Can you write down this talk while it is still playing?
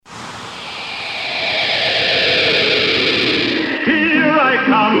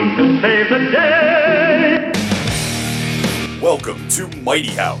to save the day. Welcome to Mighty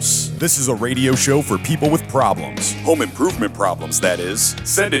House. This is a radio show for people with problems. Home improvement problems, that is.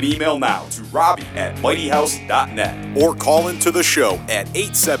 Send an email now to robbie@mightyhouse.net or call into the show at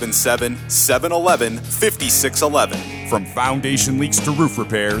 877-711-5611. From foundation leaks to roof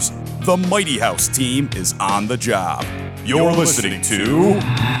repairs, the Mighty House team is on the job. You're listening to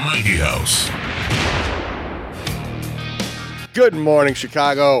Mighty House. Good morning,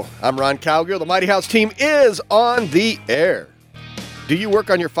 Chicago. I'm Ron Cowgill. The Mighty House team is on the air. Do you work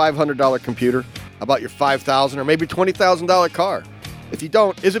on your $500 computer? How about your $5,000 or maybe $20,000 car? If you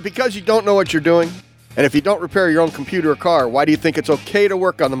don't, is it because you don't know what you're doing? And if you don't repair your own computer or car, why do you think it's okay to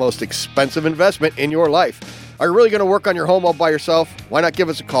work on the most expensive investment in your life? Are you really going to work on your home all by yourself? Why not give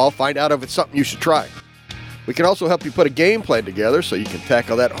us a call, find out if it's something you should try. We can also help you put a game plan together so you can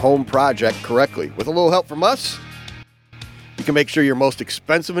tackle that home project correctly. With a little help from us, you can make sure your most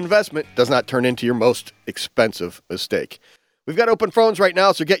expensive investment does not turn into your most expensive mistake. We've got open phones right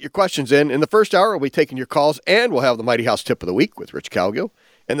now, so get your questions in. In the first hour, we'll be taking your calls, and we'll have the Mighty House Tip of the Week with Rich Cowgill.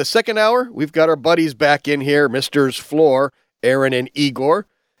 In the second hour, we've got our buddies back in here, Mr.'s Floor, Aaron and Igor,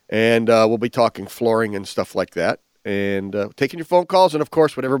 and we'll be talking flooring and stuff like that, and taking your phone calls. And, of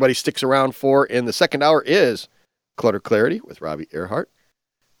course, what everybody sticks around for in the second hour is Clutter Clarity with Robbie Earhart.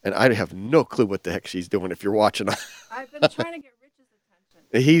 And I have no clue what the heck she's doing if you're watching. I've been trying to get Rich's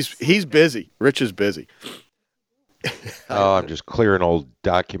attention. He's busy. Rich is busy. Oh, I'm just clearing old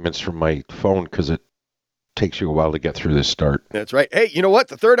documents from my phone because it takes you a while to get through this start. That's right. Hey, you know what?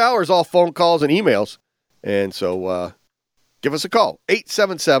 The third hour is all phone calls and emails. And so give us a call.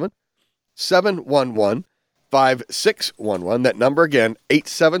 877-711-5611. That number again,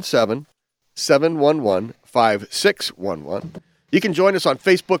 877-711-5611. You can join us on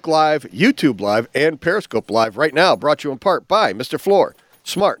Facebook Live, YouTube Live, and Periscope Live right now. Brought to you in part by Mr. Floor,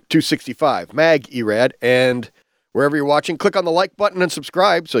 Smart 265, Mag Erad, and wherever you're watching, click on the like button and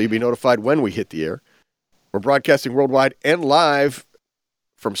subscribe so you'll be notified when we hit the air. We're broadcasting worldwide and live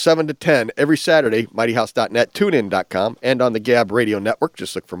from 7 to 10 every Saturday, mightyhouse.net, tunein.com, and on the Gab Radio Network.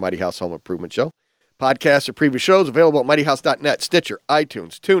 Just look for Mighty House Home Improvement Show. Podcasts or previous shows available at mightyhouse.net, Stitcher,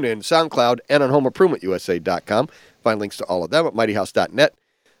 iTunes, TuneIn, SoundCloud, and on homeimprovementusa.com. Find links to all of them at mightyhouse.net.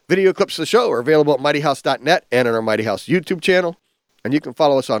 Video clips of the show are available at mightyhouse.net and on our Mighty House YouTube channel. And you can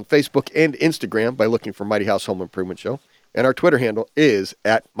follow us on Facebook and Instagram by looking for Mighty House Home Improvement Show. And our Twitter handle is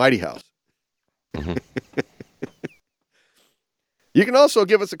 @MightyHouse. Mm-hmm. You can also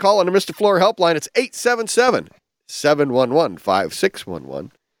give us a call on the Mr. Floor helpline. It's 877-711-5611.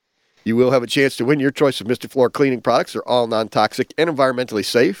 You will have a chance to win your choice of Mr. Floor cleaning products. They're all non-toxic and environmentally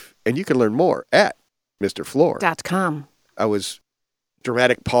safe. And you can learn more at MrFloor.com. I was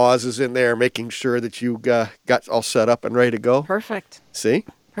dramatic pauses in there, making sure that you got all set up and ready to go. Perfect. See?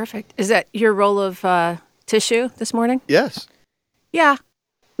 Perfect. Is that your roll of tissue this morning? Yes. Yeah,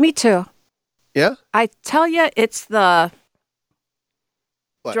 me too. Yeah? I tell you, it's the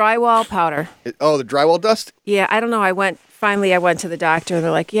what? Drywall powder. The drywall dust? Yeah, I don't know. I went to the doctor, and they're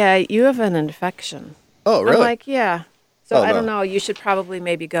like, yeah, you have an infection. Oh, really? I'm like, yeah. So I don't no. know. You should probably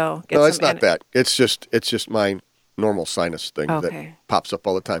maybe go get No, some. it's not that. It's just my normal sinus thing that pops up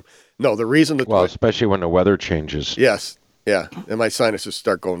all the time. No, the reason that... Well, especially when the weather changes. Yes, yeah, and my sinuses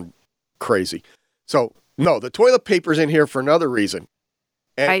start going crazy. So, no, the toilet paper's in here for another reason.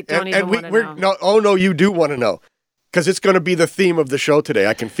 And, I don't even want to know. No, you do want to know. Because it's going to be the theme of the show today.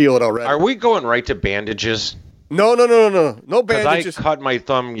 I can feel it already. Are we going right to bandages? No. No bandages. I cut my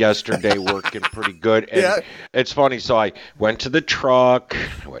thumb yesterday working pretty good. And yeah. It's funny. So I went to the truck,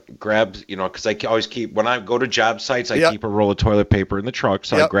 grabbed, because I always keep, when I go to job sites, I keep a roll of toilet paper in the truck.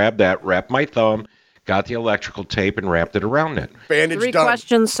 So I grabbed that, wrapped my thumb, got the electrical tape, and wrapped it around it. Bandage 3 done.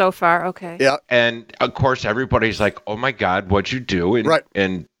 questions so far. Okay. Yeah. And, of course, everybody's like, oh, my God, what'd you do?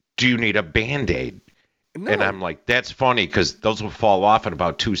 And do you need a Band-Aid? No. And I'm like, that's funny because those will fall off in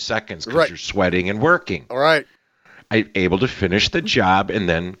about 2 seconds because you're sweating and working. All right. I'm able to finish the job and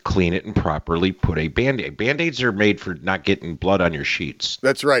then clean it and properly put a Band-Aid. Band-Aids are made for not getting blood on your sheets.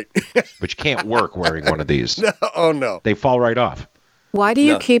 That's right. But you can't work wearing one of these. No, oh, no. They fall right off. Why do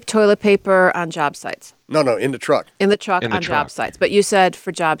you keep toilet paper on job sites? No, in the truck. In the truck on job sites. But you said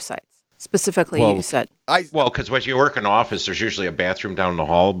for job sites. Specifically, you said. Because when you work in an office, there's usually a bathroom down the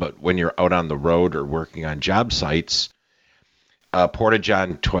hall. But when you're out on the road or working on job sites,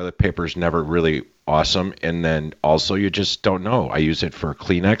 Porta-John toilet paper is never really awesome. And then also, you just don't know. I use it for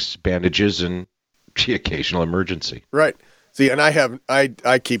Kleenex, bandages, and the occasional emergency. Right. See, and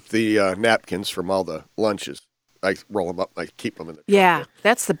I keep the napkins from all the lunches I roll them up. I keep them in the. Yeah,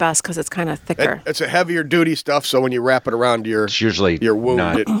 that's the best because it's kind of thicker. It's a heavier duty stuff, so when you wrap it around It's usually your wound,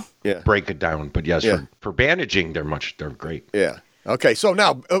 not yeah, break it down. But yes, Yeah. for bandaging, they're great. yeah. Okay, so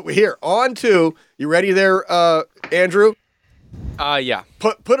now here on to you ready there, Andrew? Yeah.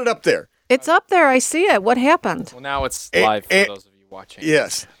 Put it up there. It's up there. I see it. What happened? Well, now it's live for those of you watching.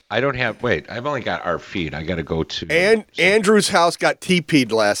 Yes, I don't have. Wait, I've only got our feed. I got to go to. and Andrew's house got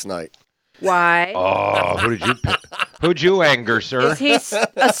TP'd last night. Why? Oh, who did you pick? Who'd you anger, sir? Is he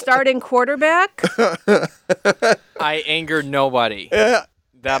a starting quarterback? I angered nobody Yeah.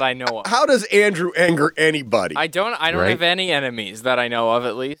 that I know of. How does Andrew anger anybody? I don't Right. have any enemies that I know of,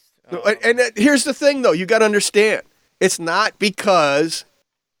 at least. And here's the thing, though. You got to understand. It's not because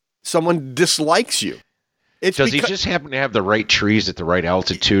someone dislikes you. It's Does he because just happen to have the right trees at the right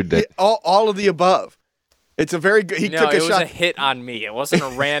altitude? That all of the above. It's a very good. He No, took it a was shot. a hit on me. It wasn't a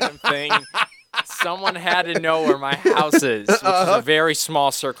random thing. Someone had to know where my house is, which is a very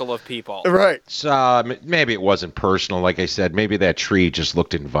small circle of people. Right. maybe it wasn't personal. Like I said, maybe that tree just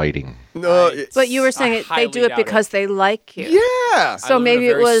looked inviting. No. But you were saying they do highly it doubt because they like you. Yeah. So I live in maybe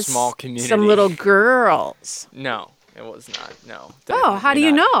a it very was small community. some little girls. No, it was not. No. Oh, how do definitely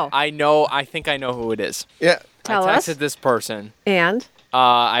you not. know? I think I know who it is. Yeah. Tell I us. texted this person. And?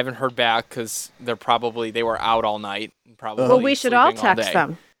 I haven't heard back because they were out all night. Probably. Well, we should all sleeping all text day.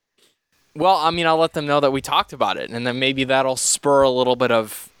 them. Well, I mean, I'll let them know that we talked about it, and then maybe that'll spur a little bit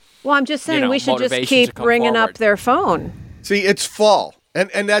of. Well, I'm just saying know, we should just motivation to keep come bringing up forward. their phone. See, it's fall, and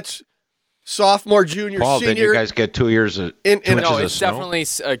that's sophomore, junior, Paul, senior. didn't you guys get 2 years of In- 2 in- inches No, of it's snow? definitely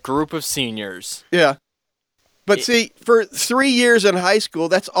a group of seniors. Yeah. But see, for 3 years in high school,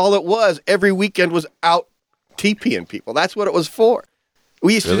 that's all it was. Every weekend was out TPing people. That's what it was for.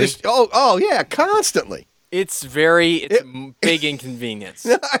 We used Really? to just, oh yeah, constantly. It's a big inconvenience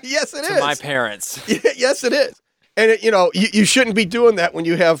Yes, it is. to my parents. Yes, it is. And, you shouldn't be doing that when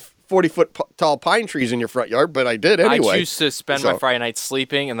you have 40-foot tall pine trees in your front yard, but I did anyway. I choose to spend my Friday nights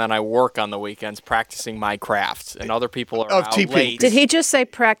sleeping, and then I work on the weekends practicing my craft. And other people are Of out TP. late. Did he just say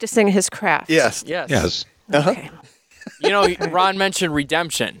practicing his craft? Yes. Yes. Yes. Okay. Ron mentioned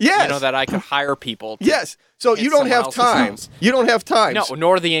redemption. Yes. That I could hire people. To Yes. So hit you don't someone have else's time. house. You don't have time. No,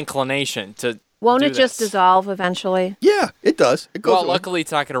 nor the inclination to. Won't do it just this. dissolve eventually? Yeah, it does. It goes Well, away. luckily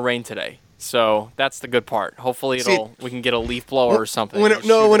it's not going to rain today, so that's the good part. Hopefully See, we can get a leaf blower or something. When and it,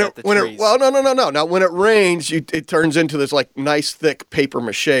 no, shoot when it it, at the when it, trees. well, no. Now, when it rains, it turns into this like nice thick paper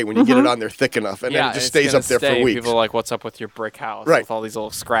mache when you get it on there thick enough, and yeah, then it just it's stays gonna up there stay. for weeks. People are like, "What's up with your brick house?" Right. With all these little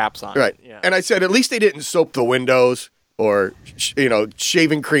scraps on Right. it. Yeah. And I said, at least they didn't soap the windows or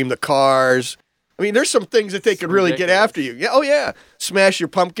shaving cream the cars. I mean, there's some things that they could really get ridiculous. after you. Yeah. Oh yeah. Smash your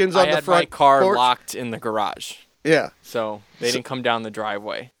pumpkins on I the had front my car porch. locked in the garage, Yeah. so they didn't come down the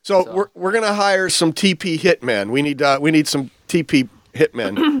driveway. So we're gonna hire some TP hitmen. We need some TP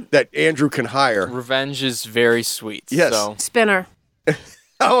hitmen that Andrew can hire. Revenge is very sweet. Yes. So Spinner.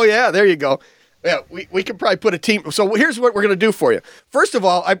 Oh yeah, there you go. Yeah, we could probably put a team. So here's what we're going to do for you. First of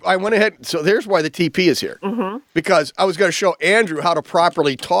all, I went ahead. So there's why the TP is here. Mm-hmm. Because I was going to show Andrew how to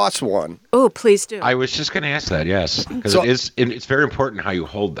properly toss one. Oh, please do. I was just going to ask that, yes. Because So- it's very important how you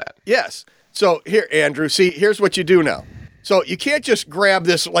hold that. Yes. So here, Andrew, see, here's what you do now. So you can't just grab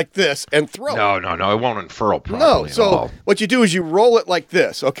this like this and throw it. No, it won't unfurl properly No, at so all. what you do is you roll it like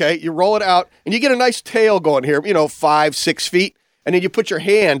this, okay? You roll it out, and you get a nice tail going here, 5-6 feet, and then you put your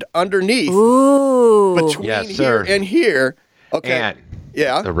hand underneath Ooh. between Yes, here sir. and here. Okay. And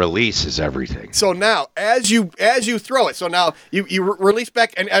yeah. the release is everything. So now, as you throw it, so now you release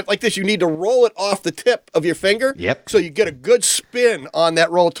back, and like this, you need to roll it off the tip of your finger. Yep. So you get a good spin on that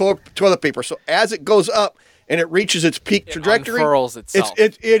roll of toilet paper. So as it goes up and it reaches its peak trajectory, unfurls itself.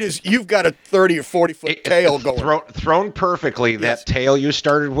 It is. You've got a 30 or 40 foot tail going. Thrown perfectly, Yes. that tail you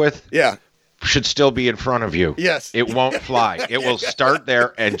started with Yeah. should still be in front of you. Yes. It won't fly. It will start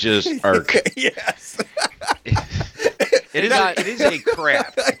there and just arc. Yes. It is a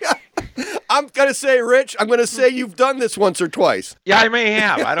craft. I'm gonna say, Rich. I'm gonna say you've done this once or twice. Yeah, I may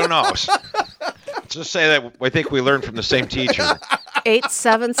have. I don't know. Just say that I think we learned from the same teacher.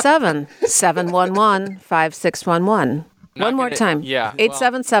 877-711-5611. One more time. yeah,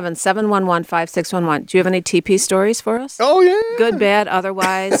 877-711-5611. Do you have any TP stories for us? Oh yeah. Good, bad,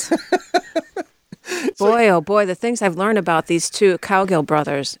 otherwise? Boy, oh boy, the things I've learned about these two Cowgill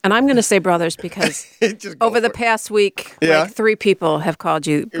brothers. And I'm going to say brothers because Just go over the for it. past week, Yeah. like 3 people have called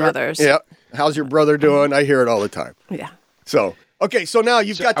you brothers. Yeah. How's your brother doing? I hear it all the time. Yeah. So okay. So now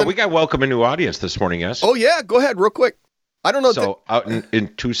you've got the. We got welcome a new audience this morning, yes? Oh yeah. Go ahead, real quick. I don't know. So out in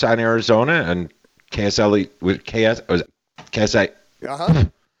Tucson, Arizona, and KSL with KSI.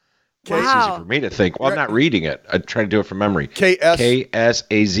 It's easy for me to think. Well, I'm not reading it. I'm trying to do it from memory.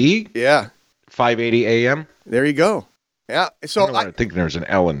 KSAZ? Yeah. 580 AM? There you go. Yeah. So I think there's an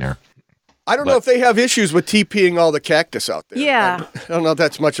L in there. I don't know if they have issues with TPing all the cactus out there. Yeah. I don't know if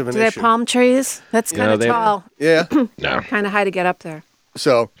that's much of an Do they have issue. palm trees? That's kind of tall. Yeah. No. Kind of high to get up there.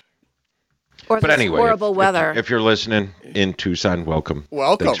 So. Or But this anyway, horrible weather. if you're listening in Tucson, welcome.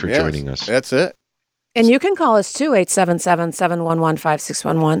 Welcome. Thanks for joining us. That's it. And you can call us too,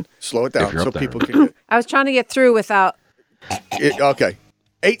 877-711-5611. Slow it If down you're so up there. people can. I was trying to get through without. Okay.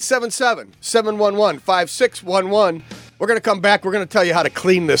 877-711-5611. We're going to come back. We're going to tell you how to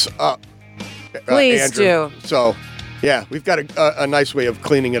clean this up. Please Andrew. do. So, yeah, we've got a nice way of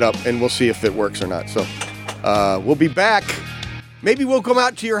cleaning it up, and we'll see if it works or not. So, we'll be back. Maybe we'll come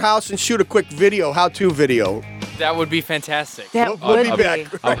out to your house and shoot a quick video, how-to video. That would be fantastic. That We'll would be be.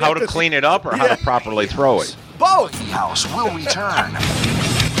 back. Of how to clean it up or how to properly throw it? Both. House will return.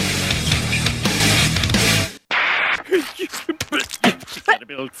 Gotta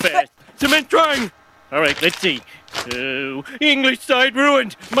build fast. Cement drawing. All right, let's see. English side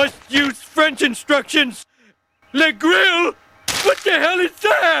ruined. Must use French instructions. Le Grill? What the hell is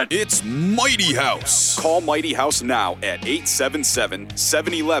that? It's Mighty House. Call Mighty House now at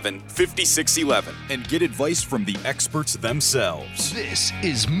 877-711-5611 and get advice from the experts themselves. This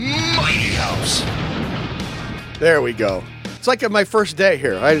is Mighty House. There we go. It's like my first day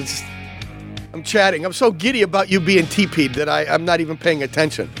here. I'm chatting. I'm so giddy about you being TP'd that I'm not even paying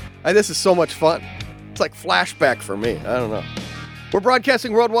attention. This is so much fun. It's like flashback for me. I don't know. We're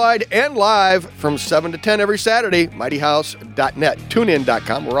broadcasting worldwide and live from 7 to 10 every Saturday. MightyHouse.net,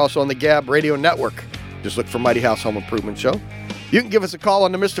 TuneIn.com. We're also on the Gab Radio Network. Just look for Mighty House Home Improvement Show. You can give us a call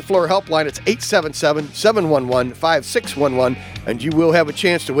on the Mr. Floor helpline. It's 877-711-5611, and you will have a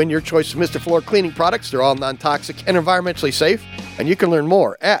chance to win your choice of Mr. Floor cleaning products. They're all non-toxic and environmentally safe, and you can learn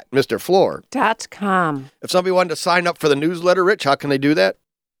more at MrFloor.com. If somebody wanted to sign up for the newsletter, Rich, how can they do that?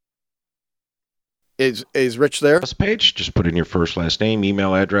 Is Rich there? This page, just put in your first, last name,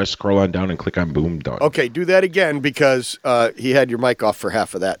 email address, scroll on down and click on boom, done. Okay, do that again because he had your mic off for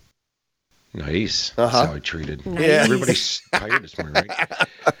half of that. Nice. Uh-huh. That's how I treated. Nice. Yeah. Everybody's tired this morning, right?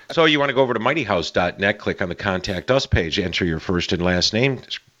 So you want to go over to mightyhouse.net, click on the Contact Us page, enter your first and last name,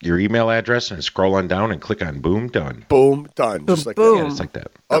 your email address, and scroll on down and click on boom, done. Boom, done. Just like boom. Yeah, it's like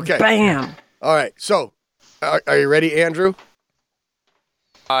that. that. Okay. Bam. All right. So, are you ready, Andrew?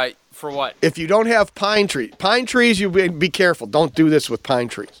 For what? If you don't have pine trees, you be careful. Don't do this with pine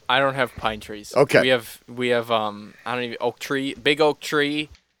trees. I don't have pine trees. Okay. We have I don't even big oak tree,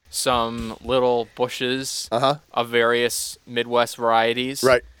 some little bushes of various Midwest varieties.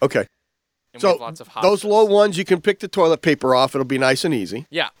 Right. Okay. And we So have lots of those hostas. low ones, you can pick the toilet paper off. It'll be nice and easy.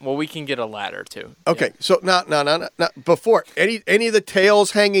 Yeah. Well, we can get a ladder too. Okay. Yeah. So now, before any of the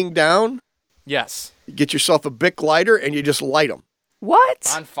tails hanging down, Yes. you get yourself a Bic lighter and you just light them.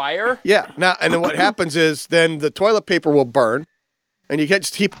 What? On fire? Yeah. Now, and then what happens is then the toilet paper will burn, and you can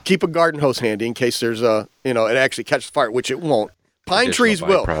just keep a garden hose handy in case there's it actually catches fire, which it won't. Pine Additional trees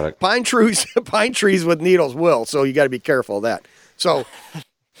will. byproduct. Pine trees with needles will. So you got to be careful of that. So,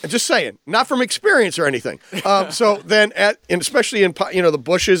 just saying, not from experience or anything. So then, and especially in the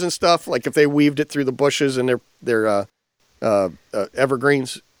bushes and stuff, like if they weaved it through the bushes and they're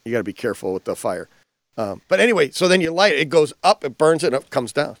evergreens, you got to be careful with the fire. But anyway, so then you light it. It goes up, it burns it, and it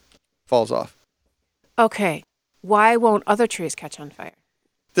comes down, falls off. Okay. Why won't other trees catch on fire?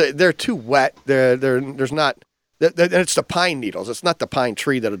 They're too wet. There's not. It's the pine needles. It's not the pine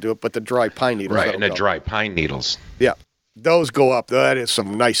tree that'll do it, but the dry pine needles. Right, that'll and the go. dry pine needles. Yeah, those go up. That is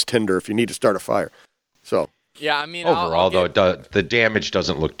some nice tinder if you need to start a fire. So Yeah. I mean, Overall, though, the damage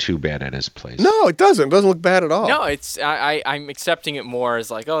doesn't look too bad at his place. no, it doesn't. It doesn't look bad at all. No, it's I'm accepting it more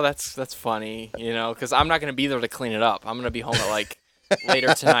as like, oh, that's funny, because I'm not gonna be there to clean it up. I'm gonna be home at like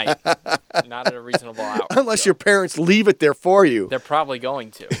later tonight, not at a reasonable hour. Unless so. your parents leave it there for you. They're probably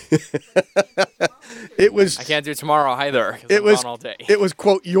going to. It was. I can't do it tomorrow either. 'Cause It I'm was. gone all day. It was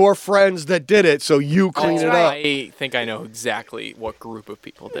quote your friends that did it, so you clean Oh, it up. I think I know exactly what group of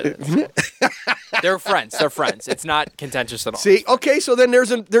people did it. So. They're friends. They're friends. It's not contentious at all. See, okay, so then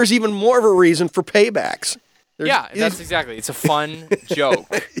there's even more of a reason for paybacks. Yeah, that's exactly. It's a fun joke.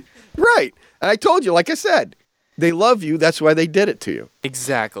 Right. And I told you, like I said, they love you. That's why they did it to you.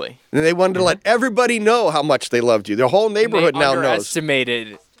 Exactly. And they wanted to let everybody know how much they loved you. The whole neighborhood They now knows.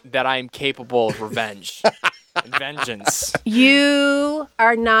 underestimated that I am capable of revenge and vengeance. You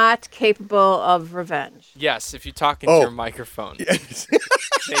are not capable of revenge. Yes, if you talk into Oh. your microphone, they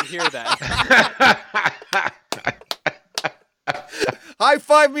hear that. High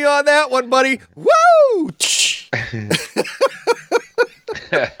five me on that one, buddy. Woo!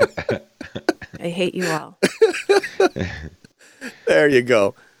 hate you all. There you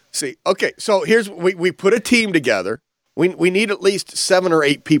go. See, okay, so here's we put a team together. We need at least 7 or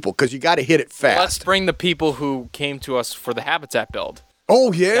 8 people because you got to hit it fast. Let's bring the people who came to us for the habitat build.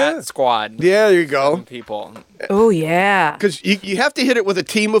 Oh yeah, That squad. yeah. There you go. 7 people. Oh, yeah. Because you have to hit it with a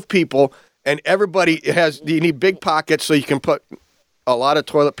team of people, and everybody has. You need big pockets so you can put a lot of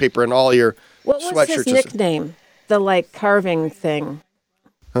toilet paper in all your What was sweatshirts. his nickname? The, like, carving thing.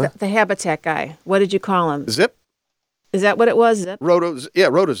 The habitat guy. What did you call him? Zip, Is that what it was? Zip?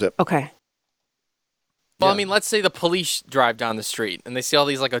 Rotozip. Okay. Well, Yeah. I mean, let's say the police drive down the street and they see all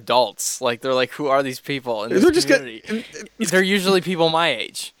these like adults. Like they're like, "Who are these people?" In this They're just community? They're usually people my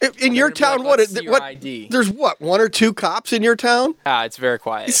age. in your They're gonna town. be like, "Let's What? see your What? ID." There's what? 1 or 2 cops in your town? Yeah, it's very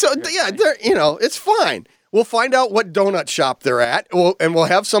quiet. So Very yeah, quiet. they're it's fine. We'll find out what donut shop they're at, and we'll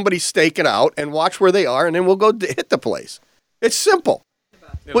have somebody stake it out and watch where they are, and then we'll go hit the place. It's simple.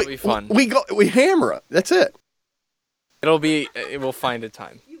 It'll be fun. We hammer it. That's it. We'll find a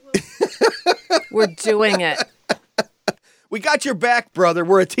time. We're doing it. We got your back, brother.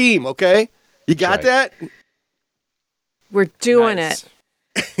 We're a team, okay? You got That's that? We're doing Nice.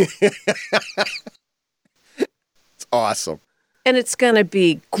 it. It's awesome. And it's going to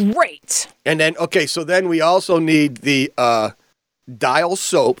be great. And then, okay, so then we also need the Dial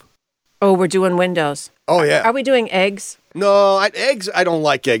soap. Oh, we're doing windows. Oh, yeah. Are we doing eggs? No, eggs, I don't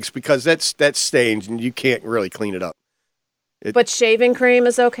like eggs because that's stains and you can't really clean it up. But shaving cream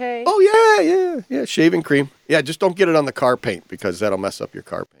is okay? Oh, yeah. Shaving cream. Yeah, just don't get it on the car paint because that'll mess up your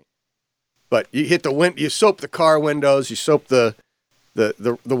car paint. But you hit you soap the car windows, you soap the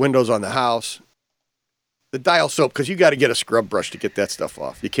windows on the house. The Dial soap, because you got to get a scrub brush to get that stuff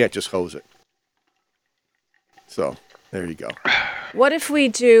off. You can't just hose it. So, there you go. What if we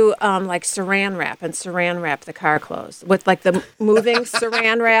do like saran wrap and saran wrap the car clothes with like the moving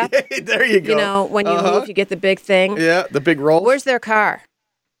saran wrap? There you go. You know, when you move, you get the big thing. Yeah, the big roll. Where's their car?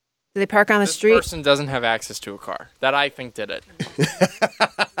 Do they park on the This street? person doesn't have access to a car. That I think did it.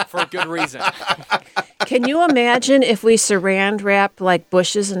 For a good reason. Can you imagine if we saran wrapped like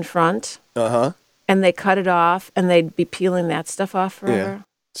bushes in front Uh-huh. and they cut it off and they'd be peeling that stuff off forever? Yeah.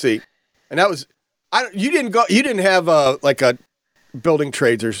 See, and that was, you didn't have like a building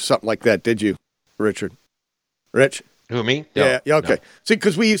trades or something like that, did you, Richard? Rich? Who, me? Yeah, No, okay. no. See,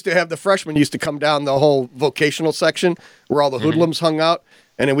 because we used to have the freshmen used to come down the whole vocational section where all the hoodlums hung out,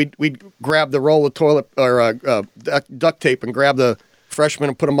 and then we'd grab the roll of toilet or duct tape and grab the freshmen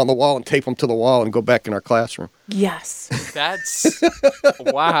and put them on the wall and tape them to the wall and go back in our classroom. Yes. That's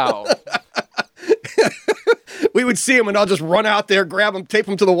wow. We would see them and I'll just run out there, grab them, tape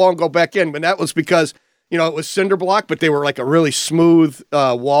them to the wall, and go back in. But that was because it was cinder block, but they were like a really smooth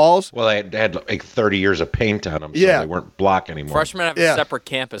walls. Well, they had like 30 years of paint on them, so Yeah. they weren't block anymore. Freshmen have Yeah. a separate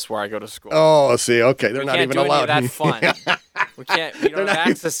campus where I go to school. Oh, see, okay, they're we not can't even do allowed. any of that fun. We don't have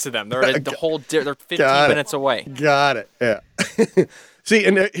access to them. They're at they're 15 Got it. minutes away. Got it. Yeah. See,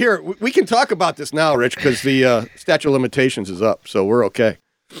 and here we can talk about this now, Rich, because the statute of limitations is up, so we're okay.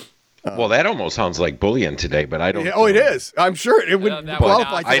 Well, that almost sounds like bullying today, but I don't. Yeah, oh, it is. I'm sure it would that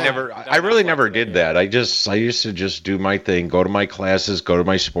qualify. would to not- that. I really never did that. I used to just do my thing, go to my classes, go to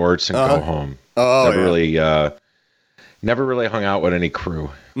my sports, and go home. Oh, Never really hung out with any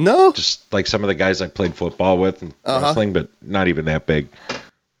crew. No. Just like some of the guys I played football with and wrestling, but not even that big.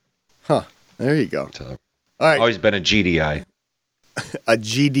 Huh. There you go. So, All right. always been a GDI. A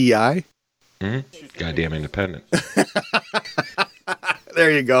GDI. Goddamn independent. There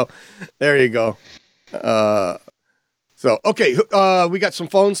you go. There you go. So, okay, we got some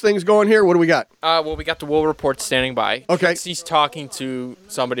phones things going here. What do we got? Well, we got the Wool Report standing by. Okay. He's talking to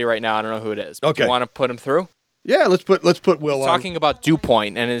somebody right now. I don't know who it is. Okay. You want to put him through? Yeah, let's put Will on. Talking about Dew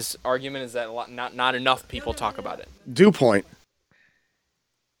Point, and his argument is that not enough people talk about it. Dew Point.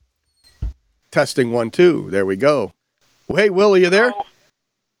 Testing 1, 2. There we go. Hey, Will, are you there? Yeah,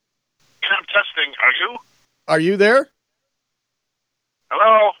 I'm testing. Are you? Are you there?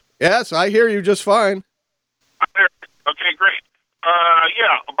 Hello? Yes, I hear you just fine. I'm there. Okay, great.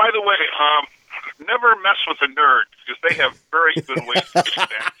 Yeah, by the way, never mess with a nerd because they have very good ways to get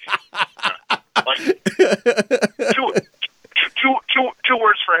that. Like, two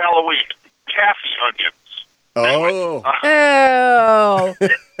words for Halloween. Taffy onions. Oh. Oh.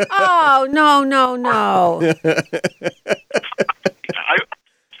 Oh, no.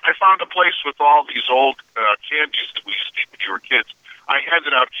 I found a place with all these old candies that we used to eat when you were kids. I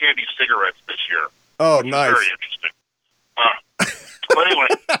handed out candy cigarettes this year. Oh, Which is nice. very interesting. But anyway,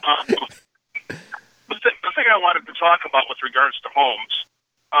 the thing I wanted to talk about with regards to homes,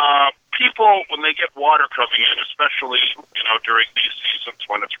 people, when they get water coming in, especially, during these seasons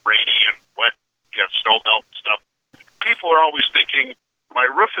when it's rainy and wet, you have snow melt and stuff. People are always thinking, my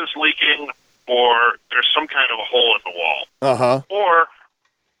roof is leaking, or there's some kind of a hole in the wall. Uh-huh. Or,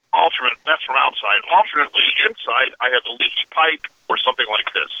 that's from outside. Alternately, inside, I have a leaky pipe or something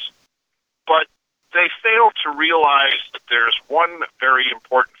like this. But they fail to realize that there's one very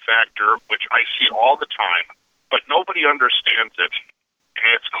important factor, which I see all the time, but nobody understands it,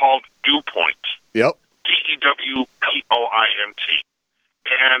 and it's called dew point. Yep. DEWPOINT.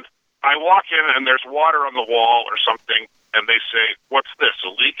 And I walk in, and there's water on the wall or something, and they say, what's this, a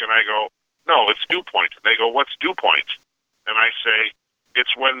leak? And I go, no, it's dew point. And they go, what's dew point? And I say,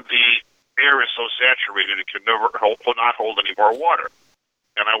 it's when the air is so saturated it can not hold any more water.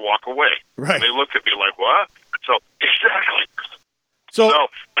 And I walk away. Right. And they look at me like, what? So, exactly. So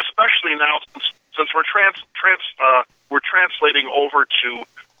especially now, since we're we're translating over to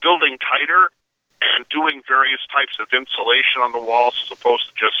building tighter and doing various types of insulation on the walls as opposed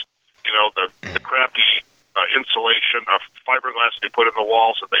to just, the crappy insulation of fiberglass they put in the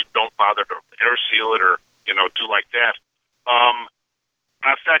walls so they don't bother to air seal it or, do like that. In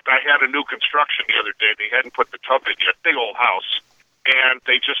fact, I had a new construction the other day. They hadn't put the tub in yet, big old house, and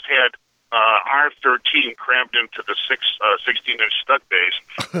they just had R13 crammed into the 16-inch stud base,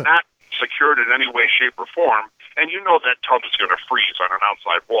 not secured in any way, shape, or form, and that tub is going to freeze on an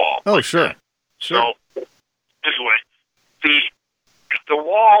outside wall. Oh, sure. So, anyway, the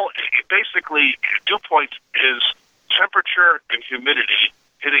wall, basically, dew point is temperature and humidity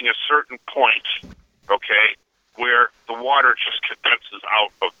hitting a certain point, okay, where the water just condenses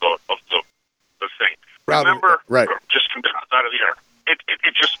out of the thing. Remember, right. Just condenses out of the air.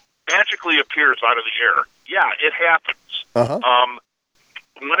 It just magically appears out of the air. Yeah, it happens. Uh-huh.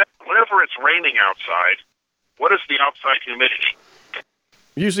 Whenever it's raining outside, what is the outside humidity?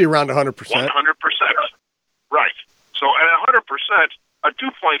 Usually around 100%. 100%. Right. So at 100%, a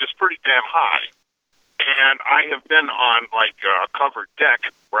dew point is pretty damn high. And I have been on like a covered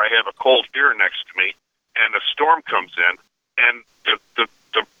deck where I have a cold beer next to me, and a storm comes in, and the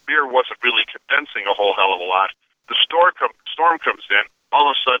beer wasn't really condensing a whole hell of a lot. The storm comes in, all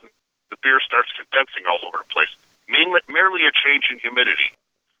of a sudden the beer starts condensing all over the place. Merely a change in humidity.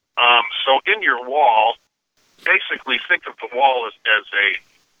 So in your wall, basically think of the wall as a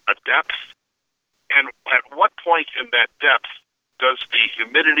depth, and at what point in that depth does the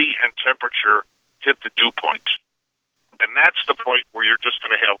humidity and temperature hit the dew point? And that's the point where you're just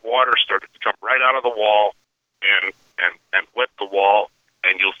going to have water starting to come right out of the wall and wet the wall,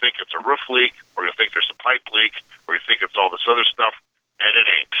 and you'll think it's a roof leak, or you'll think there's a pipe leak, or you think it's all this other stuff, and it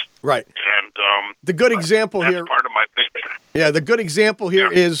ain't. Right. And the good example that's here. part of my thinking. Yeah, the good example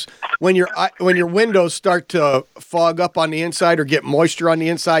here is when your windows start to fog up on the inside or get moisture on the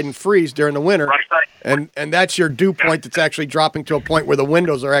inside and freeze during the winter. Right. And that's your dew point that's actually dropping to a point where the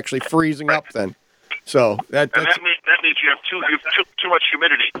windows are actually freezing up then. So that means you have too much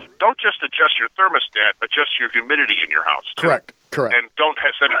humidity. Don't just adjust your thermostat, adjust your humidity in your house. Too. Correct. And don't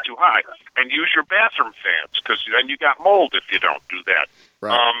set it too high. And use your bathroom fans, because then you got mold if you don't do that.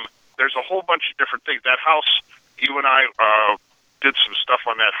 Right. There's a whole bunch of different things. That house, you and I did some stuff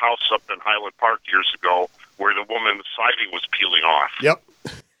on that house up in Highland Park years ago where the woman's siding was peeling off. Yep.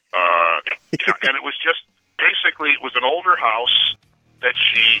 And it was just, basically, it was an older house that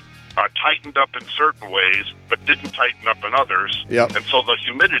she tightened up in certain ways, but didn't tighten up in others. Yep. And so the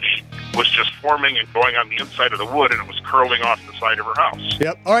humidity was just forming and going on the inside of the wood, and it was curling off the side of her house.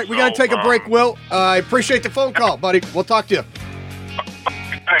 Yep. All right, we got to take a break, Will. I appreciate the phone call, buddy. We'll talk to you.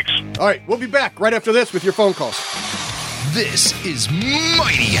 Thanks. All right, we'll be back right after this with your phone calls. This is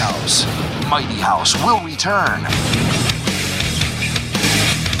Mighty House. Mighty House will return.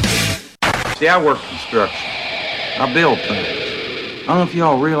 See, I work construction. I build things. I don't know if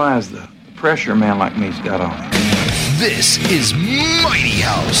y'all realize the pressure a man like me's got on him. This is Mighty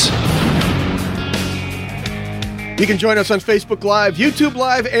House. You can join us on Facebook Live, YouTube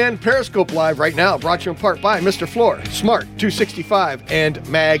Live, and Periscope Live right now. Brought to you in part by Mr. Floor, Smart 265, and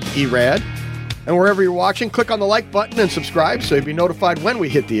Mag Erad. And wherever you're watching, click on the like button and subscribe so you'll be notified when we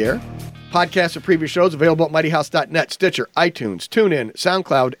hit the air. Podcasts of previous shows available at mightyhouse.net, Stitcher, iTunes, TuneIn,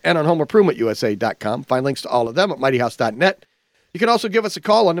 SoundCloud, and on HomeImprovementUSA.com. Find links to all of them at mightyhouse.net. You can also give us a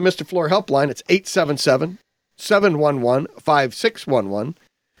call on the Mr. Floor helpline. It's 877-711-5611.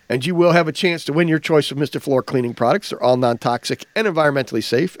 And you will have a chance to win your choice of Mr. Floor cleaning products. They're all non-toxic and environmentally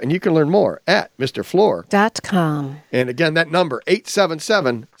safe. And you can learn more at MrFloor.com. And again, that number,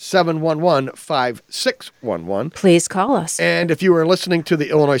 877-711-5611. Please call us. And if you were listening to the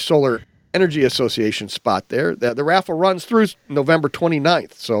Illinois Solar Energy Association spot there, the raffle runs through November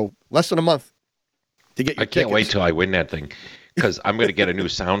 29th. So less than a month to get your tickets. I can't wait till I win that thing. because I'm going to get a new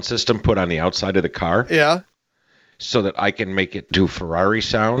sound system put on the outside of the car. Yeah. So that I can make it do Ferrari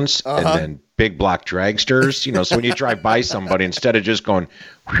sounds and Uh-huh. then big block dragsters. So when you drive by somebody, instead of just going,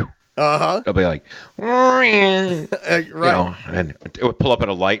 whew, it'll be like, Right. and it would pull up at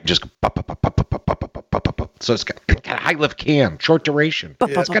a light and just go, pop, pop, pop, pop, pop, pop, pop, pop, pop, pop, pop. So it's got a high lift cam, short duration.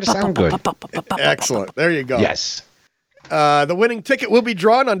 It's got to sound good. Excellent. There you go. Yes. The winning ticket will be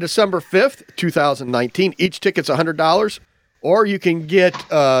drawn on December 5th, 2019. Each ticket's $100, or you can get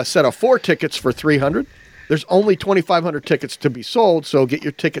a set of 4 tickets for $300. There's only 2,500 tickets to be sold, so get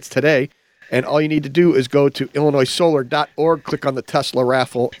your tickets today. And all you need to do is go to illinoissolar.org, click on the Tesla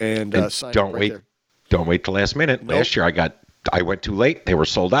raffle, and sign don't up right wait. there. Don't wait till last minute. Nope. Last year I went too late. They were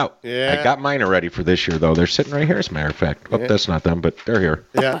sold out. Yeah. I got mine already for this year, though. They're sitting right here, as a matter of fact. Oh, that's not them, but they're here.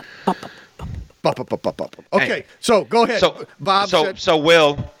 Yeah. Okay, so go ahead. Bob said, So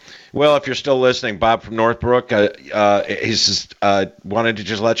Will, if you're still listening, Bob from Northbrook, he's just wanted to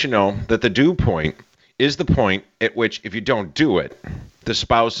just let you know that the dew point is the point at which, if you don't do it, the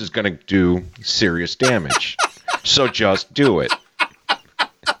spouse is going to do serious damage. So just do it.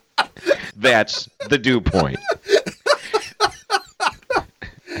 That's the dew point.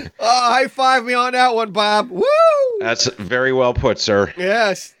 high five me on that one, Bob. Woo! That's very well put, sir.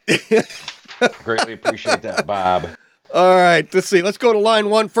 Yes. Greatly appreciate that, Bob. All right, let's see. Let's go to line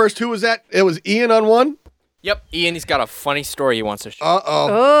 1 first. Who was that? It was Ian on 1? Yep, Ian, he's got a funny story he wants to share. Uh-oh.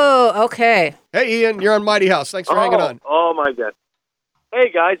 Oh, okay. Hey, Ian, you're on Mighty House. Thanks for hanging on. Oh, my God.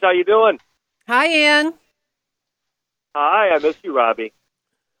 Hey, guys, how you doing? Hi, Ian. Hi, I miss you, Robbie.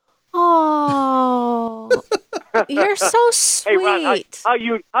 Oh, you're so sweet. Hey, Ron, how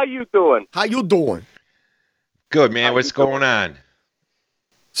you doing? How you doing? Good, man. What's going on?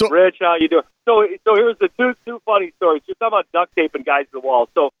 So, Rich, how you doing? So here's the two funny stories. You're talking about duct taping guys to the wall.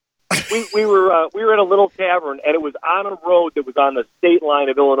 So we were in a little tavern, and it was on a road that was on the state line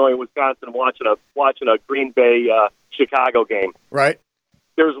of Illinois and Wisconsin, watching a Green Bay Chicago game. Right.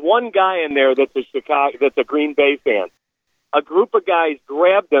 There's one guy in there that's a Green Bay fan. A group of guys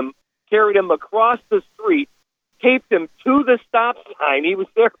grabbed him, carried him across the street, taped him to the stop sign. He was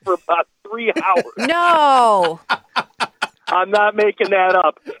there for about 3 hours. No. I'm not making that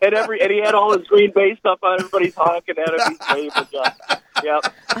up. And he had all his Green Bay stuff on. Everybody's honking at him. He's waving.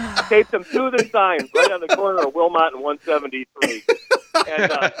 Yep. Taped him to the sign right on the corner of Wilmot and 173.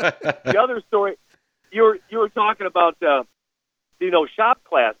 And the other story, you were talking about, shop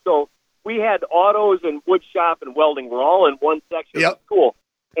class. So we had autos and wood shop and welding were all in one section of the school.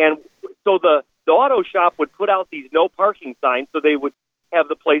 And so the auto shop would put out these no parking signs so they would have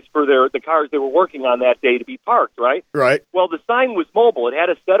the place for the cars they were working on that day to be parked, right? Right. Well, the sign was mobile. It had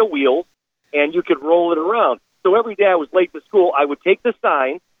a set of wheels, and you could roll it around. So every day I was late to school, I would take the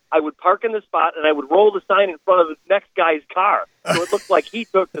sign, I would park in the spot, and I would roll the sign in front of the next guy's car. So it looked like he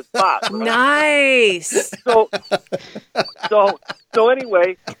took the spot. Right? Nice. So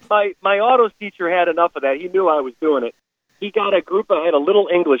anyway, my autos teacher had enough of that. He knew I was doing it. He got a group I had a little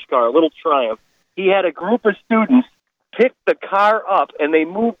English car, a little Triumph. He had a group of students pick the car up, and they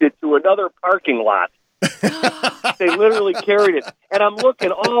moved it to another parking lot. They literally carried it. And I'm looking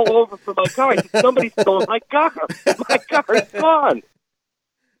all over for my car. I said, somebody stole my car. My car is gone.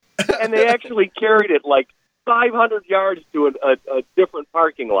 And they actually carried it like 500 yards to a different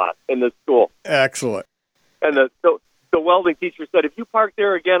parking lot in the school. Excellent. And the welding teacher said, if you park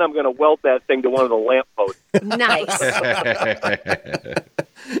there again, I'm going to weld that thing to one of the lamp posts. Nice.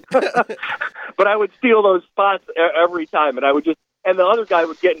 But I would steal those spots every time, and the other guy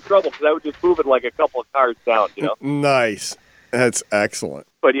would get in trouble because I would just move it like a couple of cars down, Nice. That's excellent.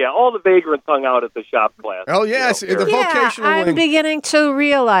 But yeah, all the vagrants hung out at the shop class. Oh, yes, the vocational I'm wing. beginning to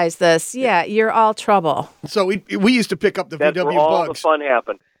realize this. Yeah, you're all trouble. So we used to pick up the That's VW where all bugs. the fun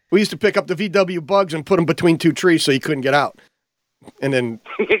happened. We used to pick up the VW bugs and put them between 2 trees so you couldn't get out. And then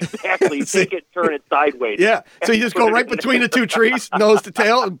Exactly. Take it, turn it sideways. yeah, so you just go right between the 2 trees, nose to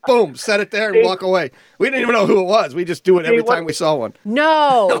tail, and boom, set it there and walk away. We didn't even know who it was. We just do it every time we saw one.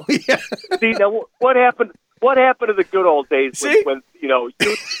 No. Yeah. See, now what happened? What happened to the good old days when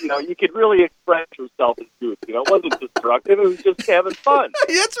you could really express yourself as youth? It wasn't destructive; it was just having fun.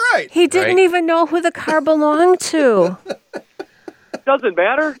 That's right. He didn't even know who the car belonged to. It doesn't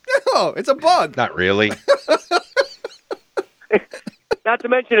matter. No, it's a bug. Not really. Not to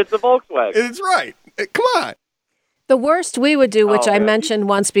mention, it's a Volkswagen. It's right. Come on. The worst we would do, which I man. mentioned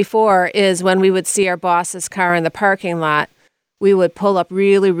once before, is when we would see our boss's car in the parking lot, we would pull up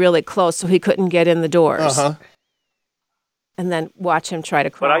really, really close so he couldn't get in the doors. Uh-huh. And then watch him try to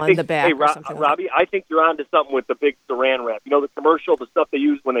But crawl I in think, the back hey, or something Robbie, I think you're onto something with the big Saran wrap. You know the commercial, the stuff they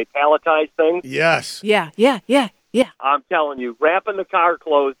use when they palletize things? Yes. Yeah. Yeah. I'm telling you, wrapping the car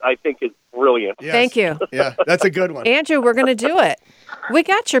closed, I think is brilliant. Yes. Thank you. Yeah, that's a good one. Andrew, we're going to do it. We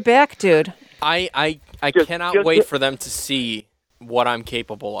got your back, dude. I cannot just- wait for them to see what I'm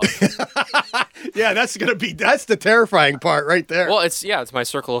capable of. Yeah, that's the terrifying part right there. Well, it's my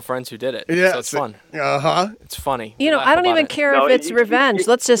circle of friends who did it. Yeah, so it's fun. Uh-huh. It's funny. You We know, laugh I don't about even it. care No, if it's you- revenge.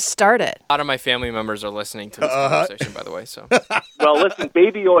 Let's just start it. A lot of my family members are listening to this conversation, by the way. So Well, listen,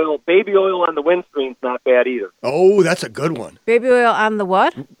 baby oil on the windscreen's not bad either. Oh, that's a good one. Baby oil on the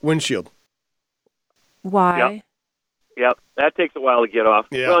what? Windshield. Why? Yep, that takes a while to get off.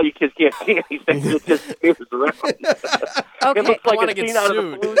 Yeah. Well, you just can't see anything. It just moves around. Okay. It looks like wanna a get scene out of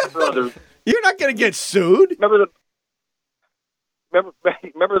the sued. Blues Brothers. You're not going to get sued. Remember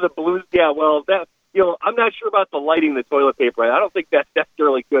the Blues? Yeah, well, that I'm not sure about the lighting the toilet paper. I don't think that's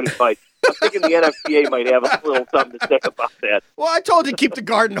necessarily good advice. I'm thinking the NFPA might have a little something to say about that. Well, I told you keep the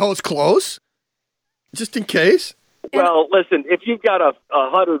garden hose close, just in case. Well, listen, if you've got a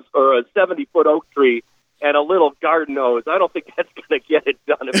 100 or a 70-foot oak tree and a little garden hose, I don't think that's going to get it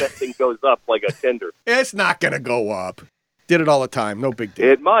done if that thing goes up like a tinder. It's not going to go up. Did it all the time. No big deal.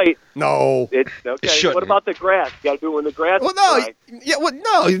 It might. No. It's okay. shouldn't. What about the grass? You got to do it when the grass Well, is no. dry. Yeah, well,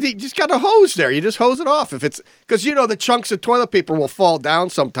 no. You just got a hose there. You just hose it off if it's because the chunks of toilet paper will fall down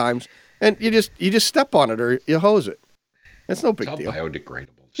sometimes, and you just step on it or you hose it. It's no big It's all deal. biodegradable.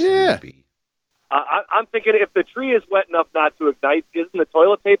 Yeah. I'm thinking if the tree is wet enough not to ignite, isn't the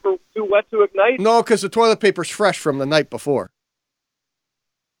toilet paper too wet to ignite? No, because the toilet paper's fresh from the night before.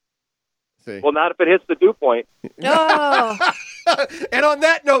 See. Well, not if it hits the dew point. Oh, And on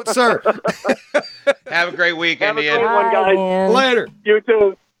that note, sir, Have a great week, Have a Indian. great one, guys. man. later. You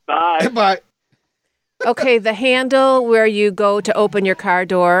too. Bye. Bye. Okay, the handle where you go to open your car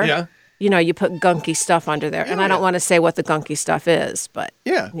door. Yeah. You put gunky stuff under there. And I don't want to say what the gunky stuff is, but,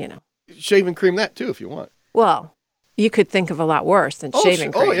 Yeah. you know. Shaving cream that too if you want. Well, you could think of a lot worse than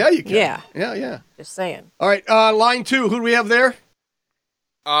shaving cream. Oh, yeah, you can. Yeah, Yeah. just saying. All right, line 2. Who do we have there?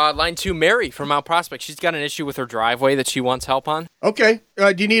 line 2, Mary from Mount Prospect. She's got an issue with her driveway that she wants help on. Okay.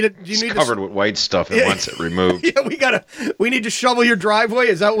 Do you need it? It's covered with white stuff and wants it removed. Yeah, we need to shovel your driveway.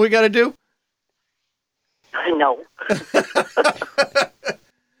 Is that what we got to do? No,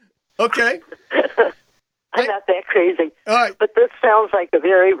 Okay. I'm not that crazy. All right. But this sounds like a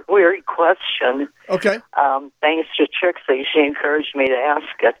very weird question. Okay. Thanks to Trixie, she encouraged me to ask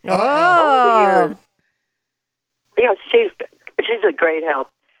it. Oh. She's a great help.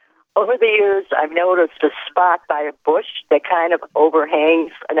 Over the years, I've noticed a spot by a bush that kind of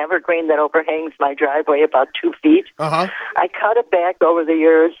overhangs, an evergreen that overhangs my driveway about 2 feet. Uh-huh. I cut it back over the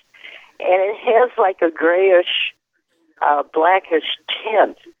years, and it has like a grayish, blackish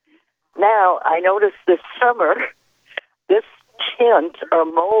tint. Now, I noticed this summer, this tint or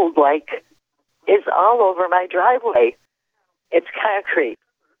mold, is all over my driveway. It's concrete.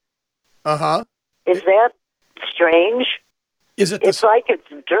 Uh-huh. Is that strange? Is it It's like it's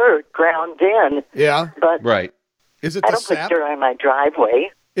dirt ground in, Yeah. but Right. Is it I the don't put sap? dirt on my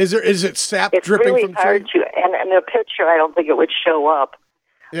driveway. Is it sap It's dripping really from the hard tree? to, and in a picture, I don't think it would show up.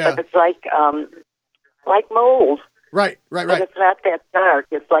 Yeah. But it's like mold, Right. but it's not that dark.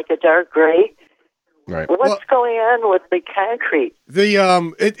 It's like a dark gray. Right. What's going on with the concrete?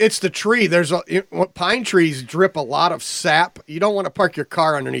 It's the tree. Pine trees drip a lot of sap. You don't want to park your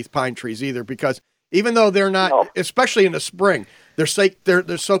car underneath pine trees either, because even though they're not, especially in the spring, they're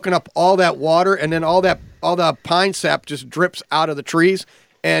soaking up all that water, and then all the pine sap just drips out of the trees.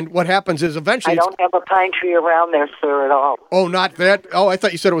 And what happens is eventually, I don't have a pine tree around there, sir, at all. oh, not that. Oh, I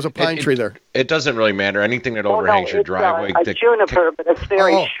thought you said it was a pine tree there. It doesn't really matter. Anything that overhangs your it's driveway. a juniper, but it's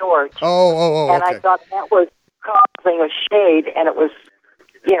very short. And Okay. I thought that was causing a shade, and it was,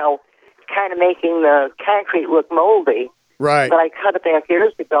 kind of making the concrete look moldy. Right. But I cut it back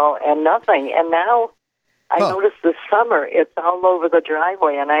years ago, and nothing. And now I noticed this summer it's all over the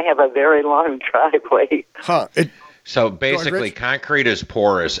driveway, and I have a very long driveway. Huh. So basically, Rich? concrete is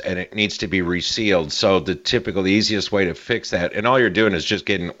porous and it needs to be resealed. So the easiest way to fix that, and all you're doing is just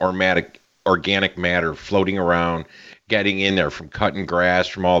getting organic matter floating around, getting in there from cutting grass,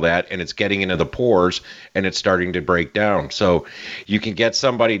 from all that, and it's getting into the pores and it's starting to break down. So you can get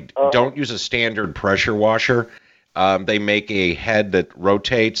somebody, don't use a standard pressure washer. They make a head that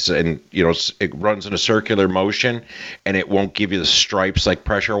rotates and, it runs in a circular motion, and it won't give you the stripes like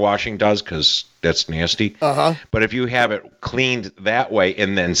pressure washing does because that's nasty. Uh-huh. But if you have it cleaned that way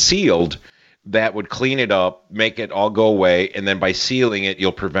and then sealed, that would clean it up, make it all go away, and then by sealing it,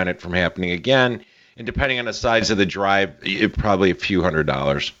 you'll prevent it from happening again. And depending on the size of the drive, it probably a few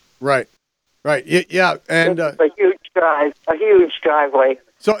 $100s. Right. Yeah. And It's a huge driveway.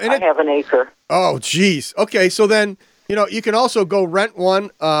 I have an acre. Oh, geez. Okay, so then, you can also go rent one,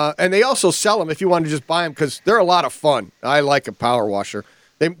 and they also sell them if you want to just buy them because they're a lot of fun. I like a power washer.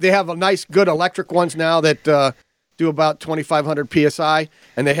 They have a nice, good electric ones now that do about 2,500 PSI,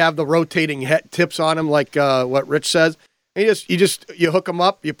 and they have the rotating tips on them like what Rich says. And you hook them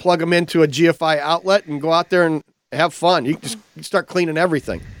up, you plug them into a GFI outlet, and go out there and have fun. You start cleaning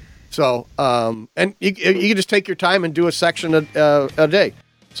everything. So, and you can just take your time and do a section a day.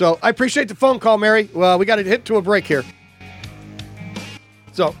 So I appreciate the phone call, Mary. Well, we got to hit to a break here.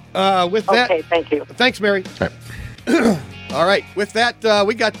 So with that, okay, thank you. Thanks, Mary. All right. All right. With that,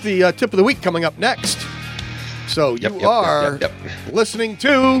 we got the tip of the week coming up next. So you are listening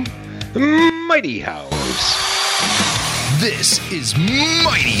to the Mighty House. This is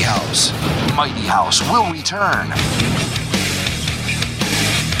Mighty House. Mighty House will return.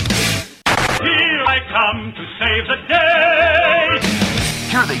 Here I come to save the day.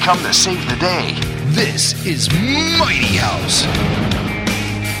 Here they come to save the day. This is Mighty House.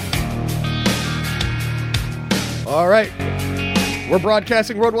 All right. We're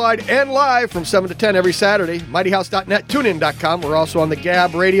broadcasting worldwide and live from 7 to 10 every Saturday. MightyHouse.net, TuneIn.com. We're also on the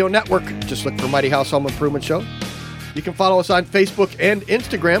Gab Radio Network. Just look for Mighty House Home Improvement Show. You can follow us on Facebook and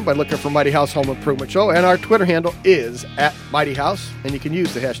Instagram by looking for Mighty House Home Improvement Show. And our Twitter handle is @MightyHouse. And you can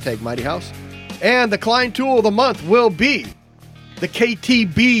use the hashtag Mighty House. And the Klein Tool of the Month will be the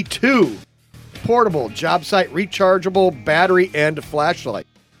KTB2 portable job site rechargeable battery and flashlight.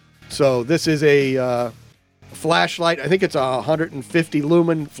 So this is a flashlight. I think it's a 150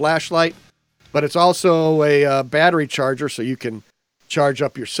 lumen flashlight, but it's also a battery charger, so you can charge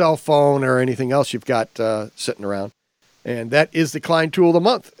up your cell phone or anything else you've got sitting around. And that is the Klein Tool of the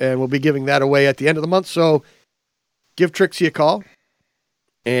Month, and we'll be giving that away at the end of the month. So give Trixie a call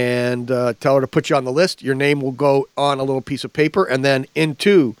and tell her to put you on the list. Your name will go on a little piece of paper and then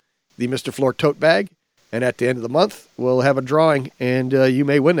into the Mr. Floor tote bag. And at the end of the month, we'll have a drawing, and you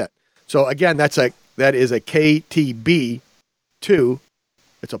may win that. So again, that is a KTB2.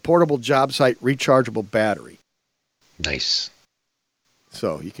 It's a portable job site rechargeable battery. Nice.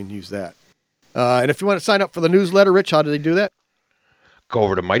 So you can use that. And if you want to sign up for the newsletter, Rich, how do they do that? Go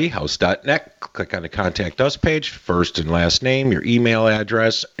over to mightyhouse.net, click on the Contact Us page, first and last name, your email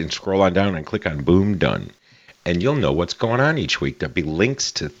address, and scroll on down and click on Boom Done. And you'll know what's going on each week. There'll be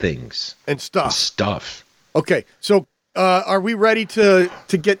links to things. And stuff. Okay, so are we ready to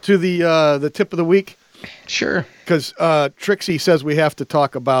get to the tip of the week? Sure. Because Trixie says we have to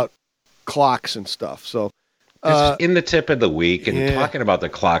talk about clocks and stuff. So in the tip of the week, and talking about the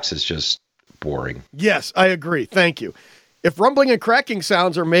clocks is just boring. Yes, I agree. Thank you. If rumbling and cracking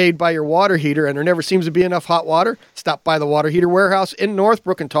sounds are made by your water heater and there never seems to be enough hot water, stop by the Water Heater Warehouse in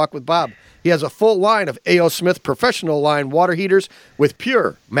Northbrook and talk with Bob. He has a full line of A.O. Smith professional line water heaters with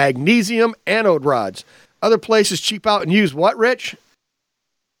pure magnesium anode rods. Other places cheap out and use what, Rich?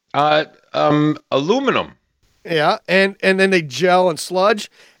 Aluminum. Yeah, and then they gel and sludge,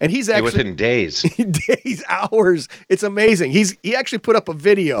 and he's actually within days, hours. It's amazing. He actually put up a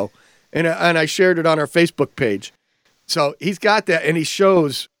video, and I shared it on our Facebook page. So he's got that, and he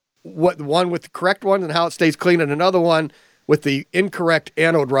shows what the one with the correct one and how it stays clean, and another one with the incorrect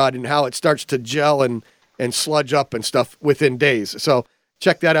anode rod and how it starts to gel and sludge up and stuff within days. So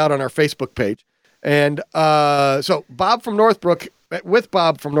check that out on our Facebook page. And so Bob from Northbrook. With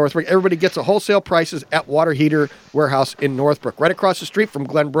Bob from Northbrook, everybody gets a wholesale prices at Water Heater Warehouse in Northbrook, right across the street from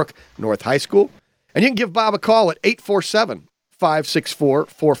Glenbrook North High School. And you can give Bob a call at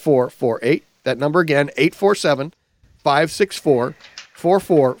 847-564-4448. That number again,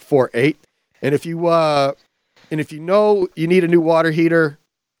 847-564-4448. And if you know you need a new water heater,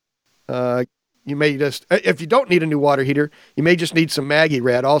 you may just, if you don't need a new water heater, you may just need some Maggie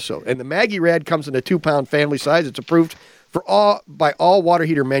Rad also. And the Maggie Rad comes in a 2-pound family size. It's approved by all water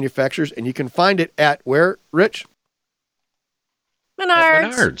heater manufacturers, and you can find it at where, Rich?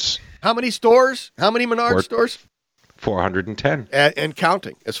 Menards. How many stores? How many Menards stores? 410. And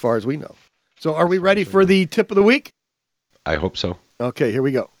counting, as far as we know. So are we ready for the tip of the week? I hope so. Okay, here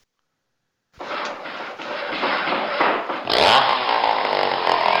we go.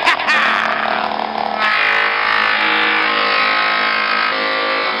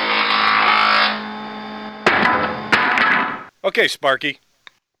 Okay, Sparky.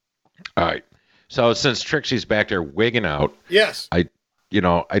 All right. So since Trixie's back there wigging out, yes, I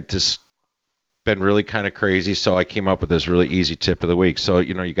just been really kind of crazy, so I came up with this really easy tip of the week. So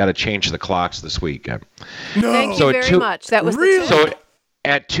you got to change the clocks this week. No, thank you very much. That was really? the tip. So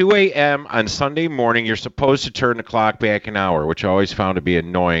at 2 a.m. on Sunday morning, you're supposed to turn the clock back an hour, which I always found to be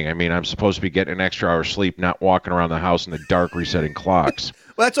annoying. I mean, I'm supposed to be getting an extra hour sleep, not walking around the house in the dark resetting clocks.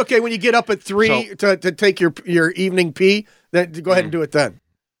 Well, that's okay. When you get up at 3 to take your evening pee, then go ahead and do it then.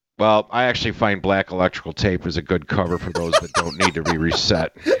 Well, I actually find black electrical tape is a good cover for those that don't need to be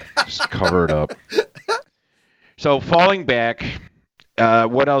reset. Just cover it up. So falling back,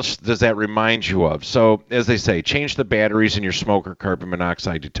 what else does that remind you of? So, as they say, change the batteries in your smoke or carbon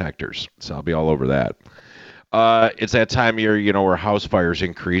monoxide detectors. So I'll be all over that. It's that time of year, where house fires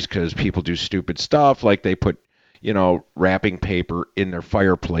increase because people do stupid stuff, like they put, wrapping paper in their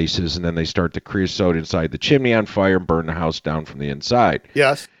fireplaces, and then they start the creosote inside the chimney on fire and burn the house down from the inside.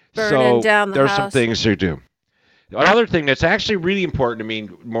 Yes. Burning down the there's house. some things to do. Another thing that's actually really important to me,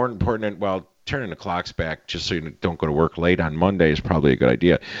 more important than, turning the clocks back just so you don't go to work late on Monday is probably a good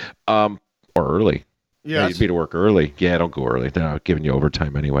idea. Or early. Yes. You'd be to work early. Yeah, don't go early. They're not giving you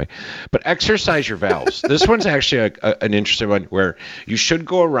overtime anyway. But exercise your valves. This one's actually an interesting one where you should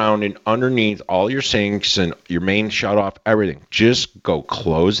go around and underneath all your sinks and your main shut off, everything. Just go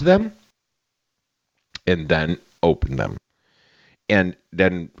close them and then open them. And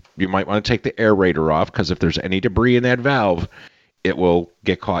then you might want to take the aerator off because if there's any debris in that valve, it will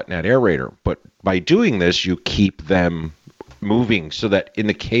get caught in that aerator. But by doing this, you keep them moving so that in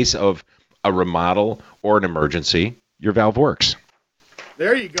the case of a remodel or an emergency, your valve works.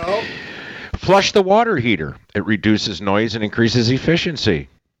 There you go. Flush the water heater. It reduces noise and increases efficiency.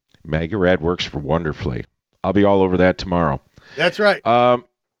 Magarad works wonderfully. I'll be all over that tomorrow. That's right.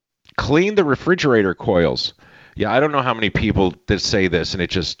 Clean the refrigerator coils. Yeah, I don't know how many people that say this, and it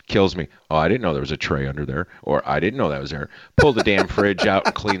just kills me. Oh, I didn't know there was a tray under there, or I didn't know that was there. Pull the damn fridge out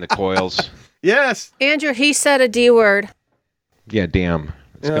and clean the coils. Yes. Andrew, he said a D word. Yeah, damn.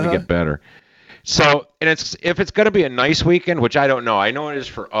 It's going to get better. So, and if it's going to be a nice weekend, which I don't know. I know it is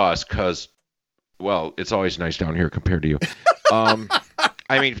for us because, it's always nice down here compared to you.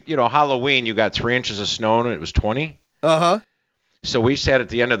 I mean, Halloween, you got 3 inches of snow and it was 20. Uh-huh. So we sat at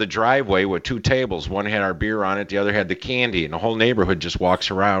the end of the driveway with 2 tables. One had our beer on it, the other had the candy, and the whole neighborhood just walks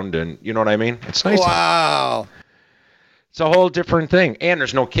around, and you know what I mean? It's nice. Wow. It's a whole different thing. And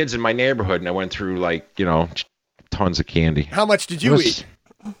there's no kids in my neighborhood, and I went through, tons of candy. How much did you eat?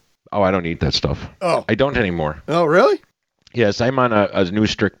 Oh, I don't eat that stuff. Oh. I don't anymore. Oh, really? Yes, I'm on a new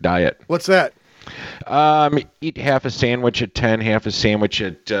strict diet. What's that? Eat half a sandwich at 10, half a sandwich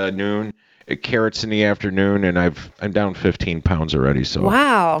at noon. Carrots in the afternoon, and I'm down 15 pounds already. So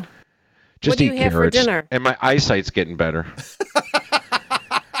wow, just what do eat you have carrots, for dinner? And my eyesight's getting better.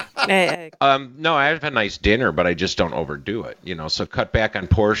 No, I have a nice dinner, but I just don't overdo it. So cut back on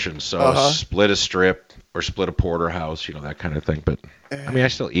portions. So split a strip or split a porterhouse, that kind of thing. But I mean, I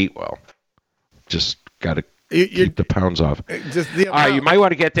still eat well. Just got to keep the pounds off. You might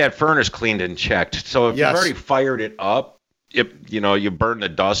want to get that furnace cleaned and checked. So if you've already fired it up. You burn the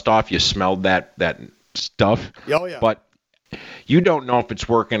dust off, you smelled that stuff. Oh, yeah. But you don't know if it's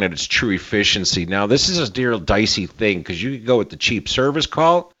working at its true efficiency. Now, this is a real dicey thing because you can go with the cheap service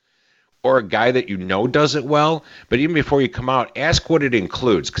call or a guy that does it well. But even before you come out, ask what it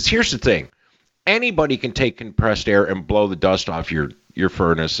includes. Because here's the thing. Anybody can take compressed air and blow the dust off your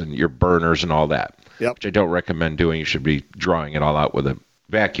furnace and your burners and all that. Yep. Which I don't recommend doing. You should be drawing it all out with a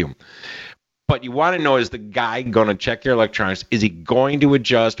vacuum. But you want to know, is the guy going to check your electronics? Is he going to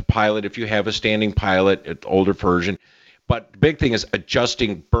adjust pilot if you have a standing pilot, an older version? But the big thing is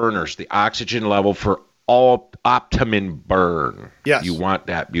adjusting burners, the oxygen level for all optimum burn. Yes. You want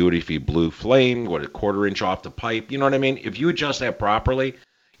that beautiful blue flame, a 1/4 inch off the pipe. You know what I mean? If you adjust that properly,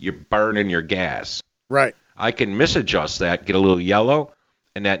 you're burning your gas. Right. I can misadjust that, get a little yellow,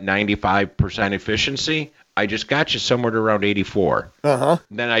 and that 95% efficiency, I just got you somewhere to around 84. Uh-huh.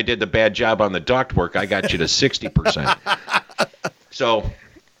 Then I did the bad job on the ductwork. I got you to 60%. So,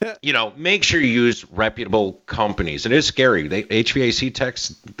 make sure you use reputable companies. It is scary. HVAC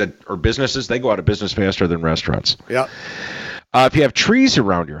techs or businesses, they go out of business faster than restaurants. Yeah. If you have trees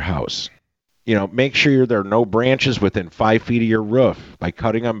around your house, make sure there are no branches within 5 feet of your roof. By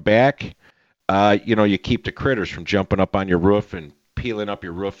cutting them back, you keep the critters from jumping up on your roof and peeling up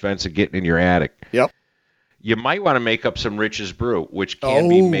your roof fence and getting in your attic. Yep. You might want to make up some Rich's Brew, which can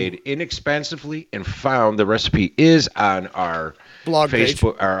be made inexpensively and found. The recipe is on our blog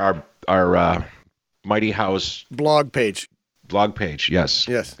Facebook, page. our Mighty House blog page. Blog page, yes.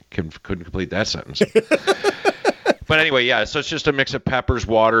 Yes. Couldn't complete that sentence. But anyway, yeah, so it's just a mix of peppers,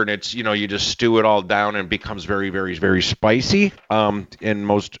 water, and it's, you just stew it all down and it becomes very, very, very spicy. And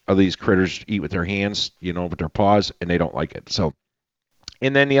most of these critters eat with their hands, with their paws, and they don't like it. So.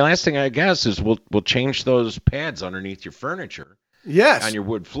 And then the last thing, I guess, is we'll change those pads underneath your furniture. Yes. On your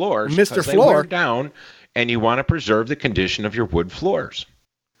wood floors. Mr. They Floor. wear down, and you want to preserve the condition of your wood floors.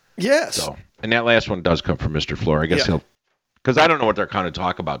 Yes. So, and that last one does come from Mr. Floor. I guess he'll Because I don't know what they're going to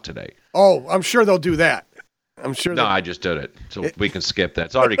talk about today. Oh, I'm sure they'll do that. I'm sure. No, I just did it, so we can skip that.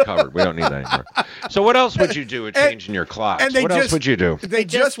 It's already covered. We don't need that anymore. So what else would you do with changing your clocks? What else would you do? They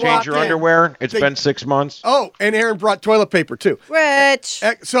just change your underwear. It's been 6 months. Oh, and Aaron brought toilet paper too. Rich.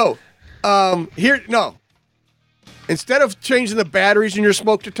 So, instead of changing the batteries in your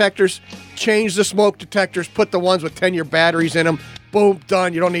smoke detectors, change the smoke detectors. Put the ones with 10-year batteries in them. Boom,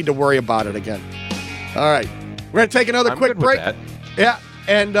 done. You don't need to worry about it again. All right, we're gonna take another quick break. Yeah.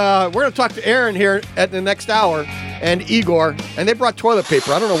 And we're going to talk to Aaron here at the next hour and Igor. And they brought toilet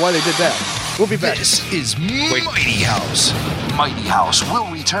paper. I don't know why they did that. We'll be back. This is Mighty House. Mighty House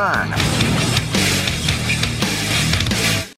will return.